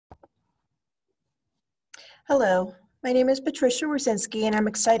Hello, my name is Patricia Wiercinski, and I'm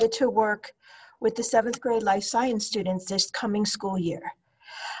excited to work with the 7th grade life science students this coming school year.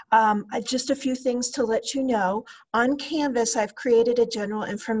 Just a few things to let you know. On Canvas, I've created a general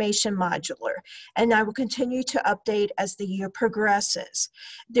information modular, and I will continue to update as the year progresses.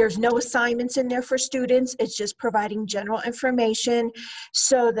 There's no assignments in there for students. It's just providing general information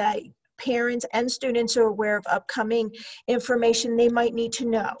so that parents and students are aware of upcoming information they might need to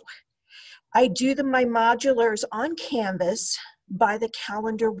know. I do my modulars on Canvas by the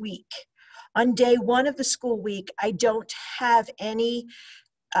calendar week. On day 1 of the school week, I don't have any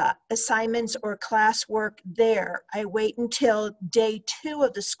assignments or classwork there. I wait until day 2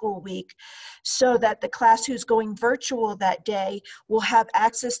 of the school week so that the class who's going virtual that day will have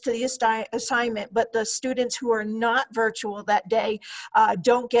access to the assignment, but the students who are not virtual that day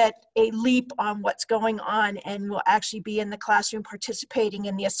don't get a leap on what's going on and will actually be in the classroom participating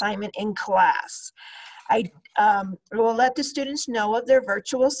in the assignment in class. I will let the students know of their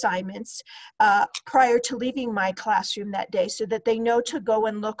virtual assignments prior to leaving my classroom that day so that they know to go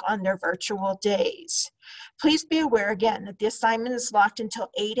and look on their virtual days. Please be aware again that the assignment is locked until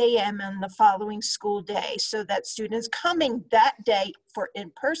 8 a.m. on the following school day so that students coming that day for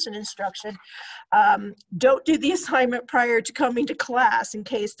in-person instruction don't do the assignment prior to coming to class in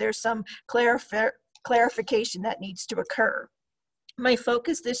case there's some clarification that needs to occur. My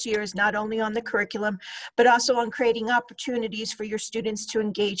focus this year is not only on the curriculum, but also on creating opportunities for your students to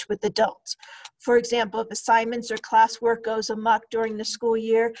engage with adults. For example, if assignments or classwork goes amok during the school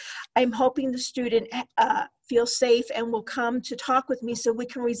year, I'm hoping the student feels safe and will come to talk with me so we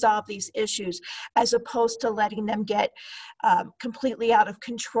can resolve these issues, as opposed to letting them get completely out of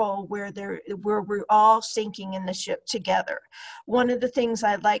control where we're all sinking in the ship together. One of the things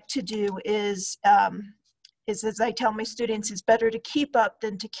I like to do is as I tell my students, it's better to keep up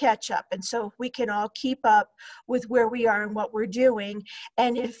than to catch up. And so if we can all keep up with where we are and what we're doing,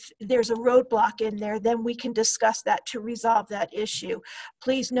 and if there's a roadblock in there, then we can discuss that to resolve that issue.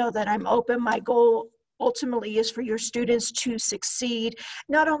 Please know that I'm open. My goal ultimately is for your students to succeed,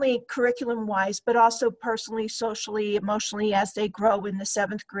 not only curriculum-wise, but also personally, socially, emotionally, as they grow in the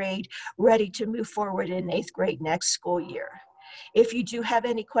 7th grade, ready to move forward in 8th grade next school year. If you do have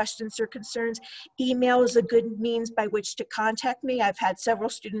any questions or concerns, email is a good means by which to contact me. I've had several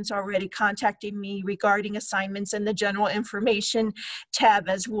students already contacting me regarding assignments in the general information tab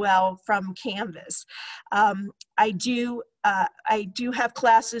as well from Canvas. I do have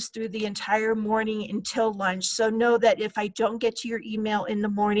classes through the entire morning until lunch, so know that if I don't get to your email in the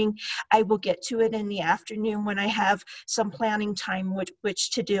morning, I will get to it in the afternoon when I have some planning time with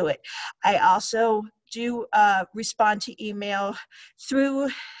which to do it. I also do respond to email through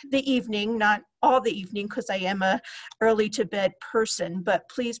the evening, not all the evening because I am a early to bed person, but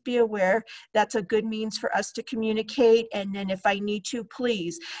please be aware that's a good means for us to communicate. And then if I need to,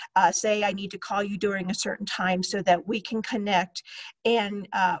 please say I need to call you during a certain time so that we can connect and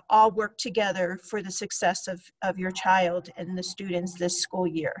all work together for the success of your child and the students this school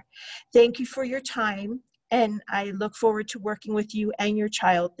year. Thank you for your time, and I look forward to working with you and your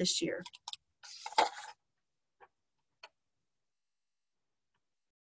child this year.